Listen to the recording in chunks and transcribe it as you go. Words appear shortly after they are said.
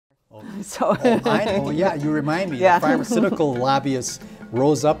So I know, yeah, you remind me. Yeah. The pharmaceutical lobbyists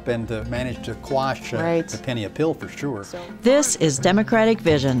rose up and managed to quash Right. the penny a pill for sure. This is Democratic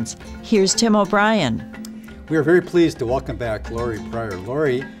Visions. Here's Tim O'Brien. We are very pleased to welcome back Laurie Pryor.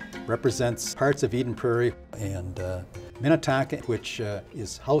 Laurie represents parts of Eden Prairie and Minnetonka, which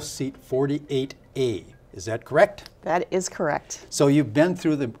is House Seat 48A. Is that correct? that is correct. So you've been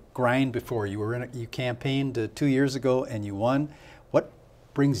through the grind before. You campaigned 2 years ago and you won. What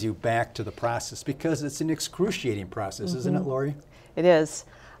brings you back to the process? Because it's an excruciating process, isn't it, Laurie? It is.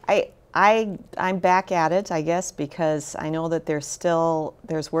 I'm back at it, I guess, because I know that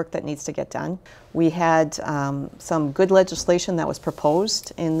there's work that needs to get done. We had some good legislation that was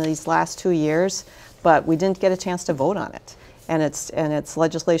proposed in these last 2 years, but we didn't get a chance to vote on it. And it's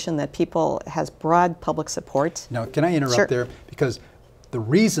legislation that has broad public support. Now, can I interrupt Sure. there? Because the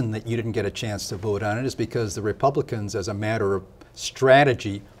reason that you didn't get a chance to vote on it is because the Republicans, as a matter of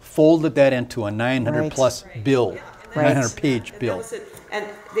strategy, folded that into a 900-plus bill, Right. 900-page bill. That was it. And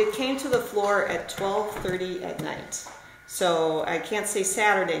they came to the floor at 12:30 at night. So I can't say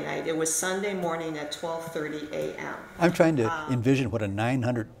Saturday night. It was Sunday morning at 12:30 a.m. I'm trying to envision what a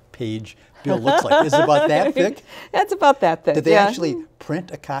 900-page bill looks like. Is it about that thick? That's about that thick. Did they yeah. actually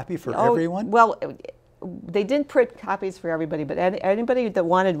print a copy for Oh, everyone? Well, they didn't print copies for everybody, but anybody that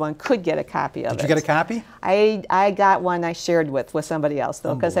wanted one could get a copy of it. Did you get a copy? I got one I shared with somebody else,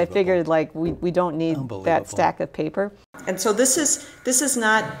 though, because I Unbelievable. figured like we don't need Unbelievable. that stack of paper. And so this is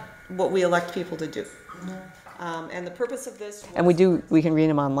not what we elect people to do. And the purpose of this And we can read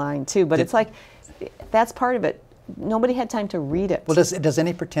them online too, but it's like, that's part of it. Nobody had time to read it. Well, does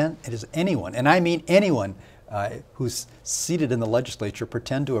anyone, and I mean anyone, who's seated in the legislature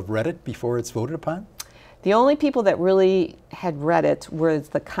pretend to have read it before it's voted upon? The only people that really had read it was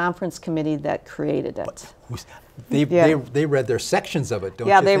the conference committee that created it. They read their sections of it, don't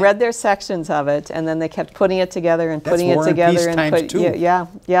you Yeah, they think? read their sections of it, and then they kept putting it together and That's putting it War and together Peace and times two.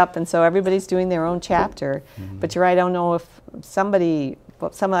 yep. And so everybody's doing their own chapter. But you're right. I don't know if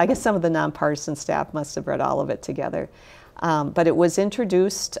I guess some of the nonpartisan staff must have read all of it together. But it was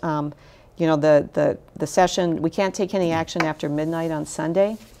introduced. You know, the session. We can't take any action after midnight on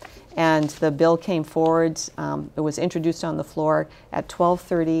Sunday. And the bill came forward. It was introduced on the floor at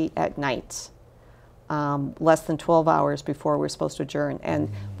 12:30 at night, less than 12 hours before we were supposed to adjourn. And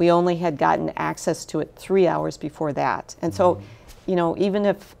we only had gotten access to it 3 hours before that. And so, you know, even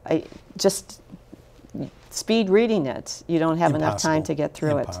if I just speed reading it, you don't have enough time to get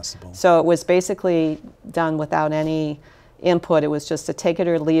through it. So it was basically done without any input. It was just to take it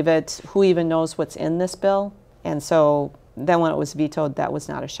or leave it. Who even knows what's in this bill? And so then when it was vetoed, that was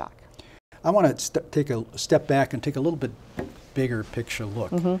not a shock. I want to take a step back and take a little bit bigger picture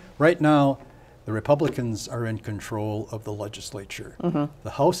look. Right now, the Republicans are in control of the legislature. The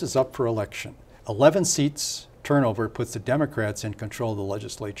House is up for election. 11 seats turnover puts the Democrats in control of the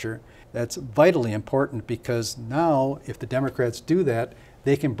legislature. That's vitally important because now, if the Democrats do that,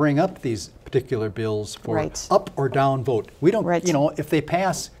 they can bring up these particular bills for up or down vote. We don't, you know, if they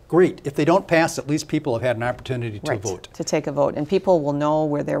pass, great. If they don't pass, at least people have had an opportunity to vote. To take a vote. And people will know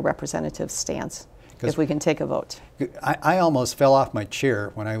where their representative stands if we can take a vote. I almost fell off my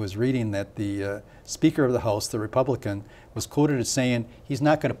chair when I was reading that the Speaker of the House, the Republican, was quoted as saying he's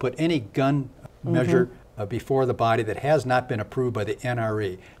not going to put any gun measure before the body that has not been approved by the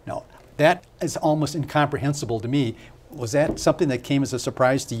NRA. Now, that is almost incomprehensible to me. Was that something that came as a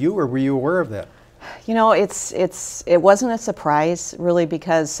surprise to you, or were you aware of that? You know, it wasn't a surprise, really,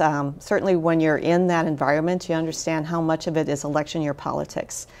 because certainly when you're in that environment, you understand how much of it is election year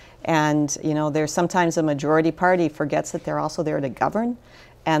politics. And, you know, there's sometimes a majority party forgets that they're also there to govern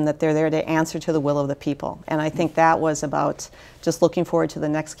and that they're there to answer to the will of the people. And I think that was about just looking forward to the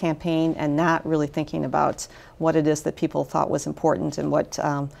next campaign and not really thinking about what it is that people thought was important and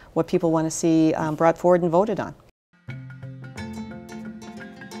what people want to see brought forward and voted on.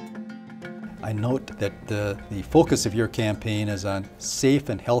 I note that the focus of your campaign is on safe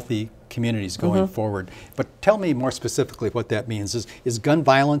and healthy communities going forward. But tell me more specifically what that means. Is gun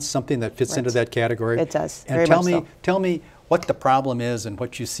violence something that fits into that category? It does. And very much so. Tell me what the problem is and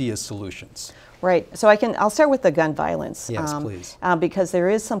what you see as solutions. Right. So I'll start with the gun violence. Yes, please. Because there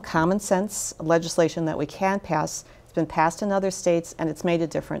is some common sense legislation that we can pass. It's been passed in other states and it's made a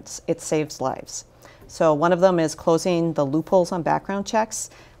difference. It saves lives. So one of them is closing the loopholes on background checks.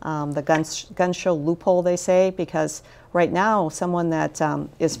 The gun show loophole, they say, because right now someone that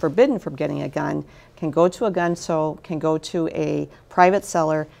is forbidden from getting a gun can go to a gun show, can go to a private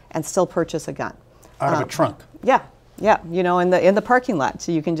seller and still purchase a gun. Out of a trunk? Yeah. Yeah, you know, in the parking lot.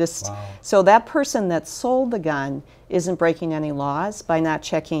 So you can just, Wow. so that person that sold the gun isn't breaking any laws by not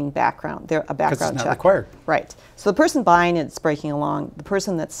checking background, a background Because it's not check. required. Right. So the person buying it is breaking a law. The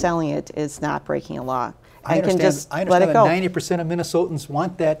person that's selling it is not breaking a law. I And can understand, just I let understand it that go. 90% of Minnesotans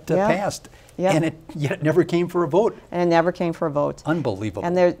want that Yeah. passed, Yeah. and yet it never came for a vote. And it never came for a vote. Unbelievable.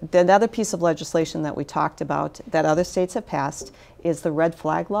 And the another piece of legislation that we talked about that other states have passed is the red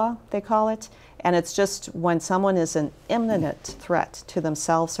flag law, they call it. And it's just when someone is an imminent threat to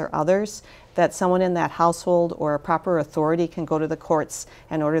themselves or others, that someone in that household or a proper authority can go to the courts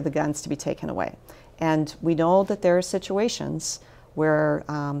and order the guns to be taken away. And we know that there are situations where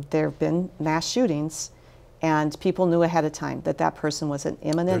there have been mass shootings and people knew ahead of time that that person was an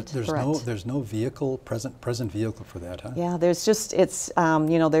imminent threat. There's no vehicle, present vehicle for that, huh? Yeah, there's just, it's,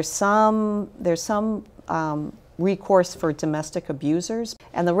 you know, there's some recourse for domestic abusers,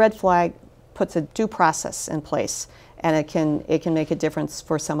 and the red flag puts a due process in place, and it can make a difference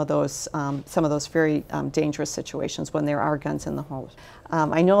for some of those very dangerous situations when there are guns in the home.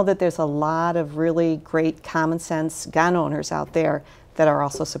 I know that there's a lot of really great common sense gun owners out there that are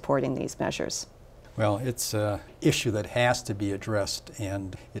also supporting these measures. Well, it's an issue that has to be addressed,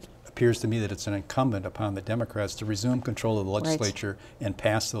 and it appears to me that it's an incumbent upon the Democrats to resume control of the legislature and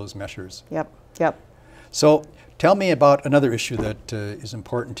pass those measures. Yep, yep. So tell me about another issue that is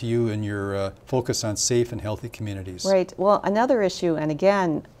important to you in your focus on safe and healthy communities. Right. Well, another issue, and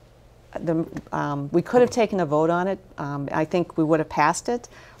again, we could have taken a vote on it. I think we would have passed it,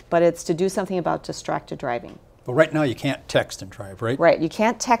 but it's to do something about distracted driving. Well, right now you can't text and drive, right? Right. You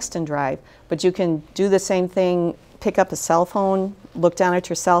can't text and drive, but you can do the same thing, pick up a cell phone, look down at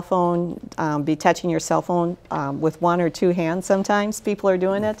your cell phone, be touching your cell phone with one or two hands sometimes. People are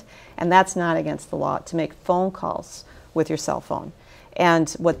doing it, and that's not against the law, to make phone calls with your cell phone. And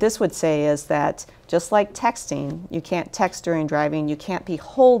what this would say is that just like texting, you can't text during driving, you can't be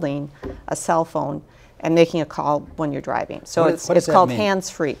holding a cell phone and making a call when you're driving. So What it's does that called mean?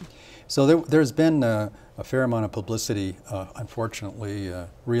 hands-free. So there's been a fair amount of publicity, unfortunately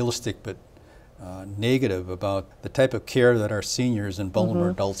realistic but negative, about the type of care that our seniors and vulnerable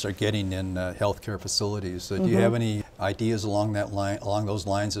adults are getting in healthcare facilities. Do you have any ideas along those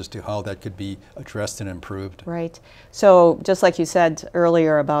lines as to how that could be addressed and improved? Right. So just like you said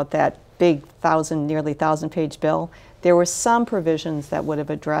earlier about that big nearly 1,000-page bill, there were some provisions that would have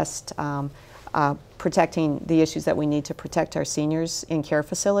addressed protecting the issues that we need to protect our seniors in care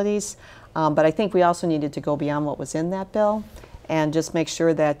facilities. But I think we also needed to go beyond what was in that bill and just make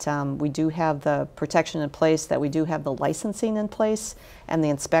sure that we do have the protection in place, that we do have the licensing in place and the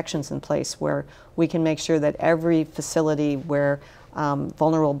inspections in place, where we can make sure that every facility where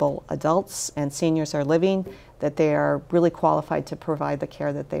vulnerable adults and seniors are living, that they are really qualified to provide the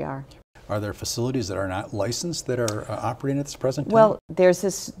care that they are. Are there facilities that are not licensed that are operating at this present time? Well, there's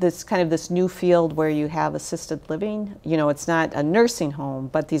this new field where you have assisted living. You know, it's not a nursing home,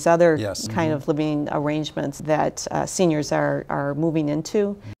 but these other kind of living arrangements that seniors are moving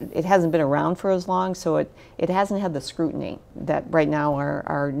into. It hasn't been around for as long, so it hasn't had the scrutiny that right now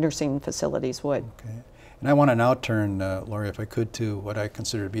our nursing facilities would. Okay. And I want to now turn, Laurie, if I could, to what I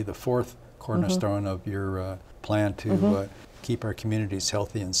consider to be the fourth cornerstone of your plan to keep our communities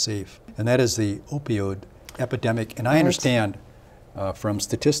healthy and safe, and that is the opioid epidemic. And I understand from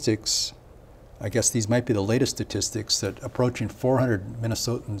statistics, I guess these might be the latest statistics, that approaching 400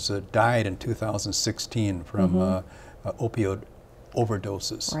 Minnesotans died in 2016 from opioid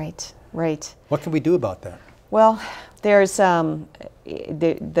overdoses. Right, right. What can we do about that? Well, there's,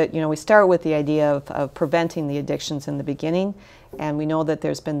 we start with the idea of preventing the addictions in the beginning, and we know that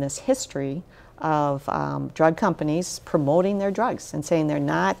there's been this history of drug companies promoting their drugs and saying they're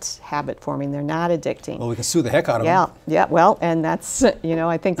not habit forming, they're not addicting. Well, we can sue the heck out of them. Yeah, well, and that's,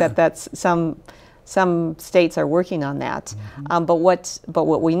 I think that's some states are working on that. But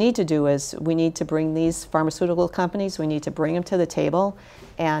what we need to do is we need to bring these pharmaceutical companies, we need to bring them to the table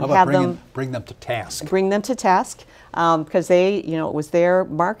and How about bring them to task? Bring them to task, because it was their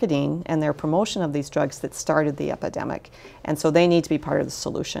marketing and their promotion of these drugs that started the epidemic, and so they need to be part of the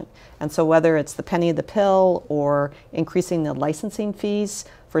solution. And so whether it's the penny of the pill or increasing the licensing fees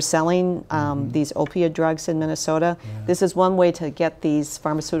for selling these opioid drugs in Minnesota, this is one way to get these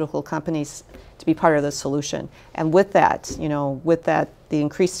pharmaceutical companies to be part of the solution. And with that, the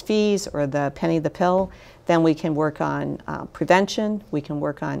increased fees or the penny of the pill, then we can work on prevention, we can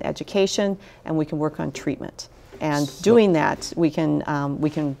work on education, and we can work on treatment. And doing that, we can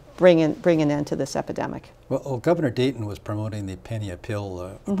bring an end to this epidemic. Well, Governor Dayton was promoting the penny a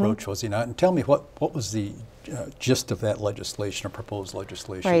pill approach, was he not? And tell me, what was the gist of that legislation or proposed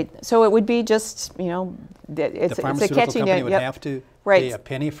legislation? Right. So it would be just, you know, it's the pharmaceutical a catching company would yep. have to right. pay a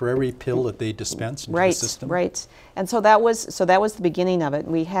penny for every pill that they dispense into right. the system? Right. And so that was the beginning of it.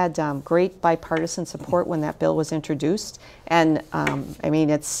 We had great bipartisan support when that bill was introduced, and I mean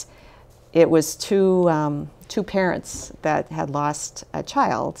it was two parents that had lost a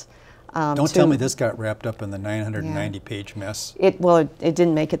child. Don't tell me this got wrapped up in the 990-page mess. It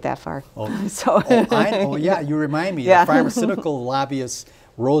didn't make it that far. Oh, so yeah, you remind me. Yeah. The pharmaceutical lobbyists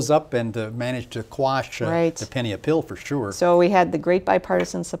rose up and managed to quash right. the penny a pill for sure. So we had the great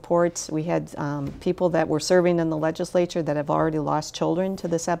bipartisan support. We had people that were serving in the legislature that have already lost children to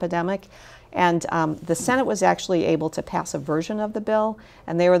this epidemic. And the Senate was actually able to pass a version of the bill,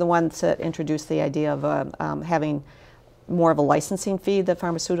 and they were the ones that introduced the idea of having more of a licensing fee that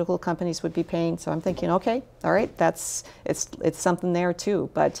pharmaceutical companies would be paying. So I'm thinking, okay, all right, it's something there too.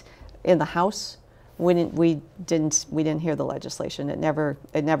 But in the House, we didn't hear the legislation. It never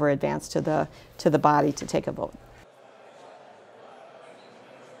advanced to the body to take a vote.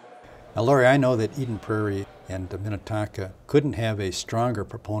 Now, Laurie, I know that Eden Prairie and Minnetonka couldn't have a stronger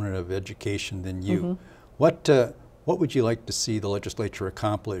proponent of education than you. Mm-hmm. What would you like to see the legislature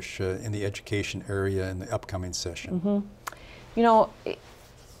accomplish in the education area in the upcoming session? Mm-hmm. You know,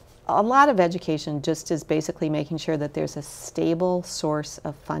 a lot of education just is basically making sure that there's a stable source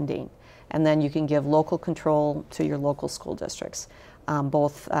of funding, and then you can give local control to your local school districts.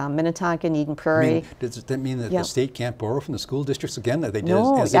 Both Minnetonka and Eden Prairie. Does that mean that yeah. the state can't borrow from the school districts again, that they did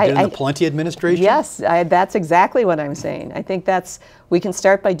No, as they did in the Plenty administration? Yes, that's exactly what I'm saying. I think we can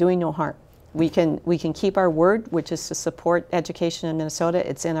start by doing no harm. We can keep our word, which is to support education in Minnesota.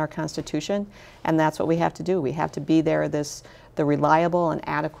 It's in our Constitution, and that's what we have to do. We have to be there, the reliable and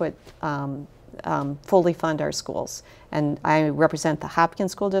adequate, fully fund our schools. And I represent the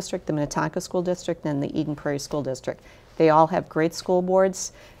Hopkins School District, the Minnetonka School District, and the Eden Prairie School District. They all have great school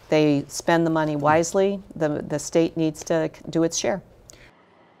boards. They spend the money wisely. The state needs to do its share.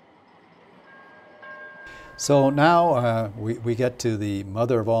 So now we get to the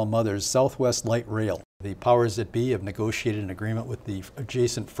mother of all mothers, Southwest Light Rail. The powers that be have negotiated an agreement with the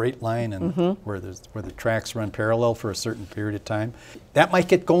adjacent freight line, and where the tracks run parallel for a certain period of time. That might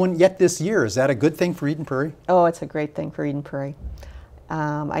get going yet this year. Is that a good thing for Eden Prairie? Oh, it's a great thing for Eden Prairie.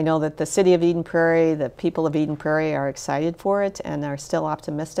 I know that the city of Eden Prairie, the people of Eden Prairie are excited for it and are still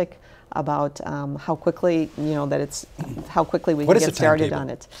optimistic about how quickly, how quickly we can get started on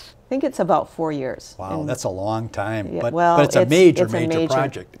it. I think it's about 4 years. Wow, that's a long time, yeah, but it's a major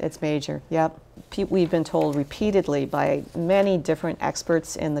project. It's major, yep. We've been told repeatedly by many different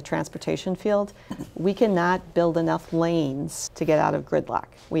experts in the transportation field, we cannot build enough lanes to get out of gridlock.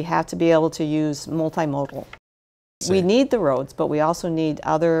 We have to be able to use multimodal. We need the roads, but we also need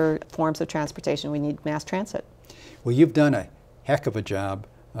other forms of transportation. We need mass transit. Well, you've done a heck of a job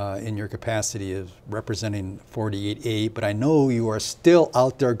in your capacity of representing 48A, but I know you are still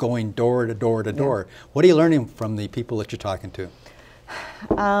out there going door to door to door. What are you learning from the people that you're talking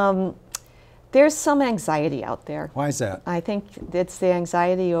to? There's some anxiety out there. Why is that? I think it's the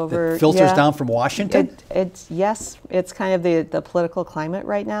anxiety over... It filters down from Washington? Yes, it's kind of the political climate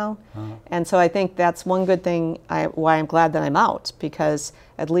right now. And so I think that's one good thing why I'm glad that I'm out, because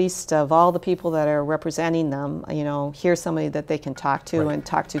at least of all the people that are representing them, here's somebody that they can talk to and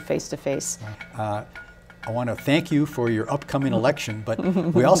talk to face to face. I want to thank you for your upcoming election, but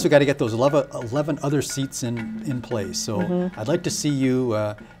we also got to get those 11 other seats in place. So I'd like to see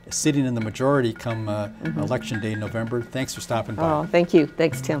you sitting in the majority come Election Day in November. Thanks for stopping by. Oh, thank you.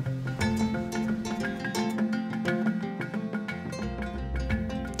 Thanks, Tim.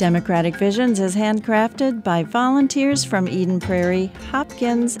 Democratic Visions is handcrafted by volunteers from Eden Prairie,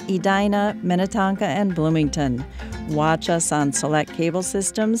 Hopkins, Edina, Minnetonka, and Bloomington. Watch us on select cable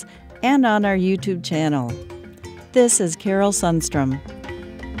systems and on our YouTube channel. This is Carol Sundstrom.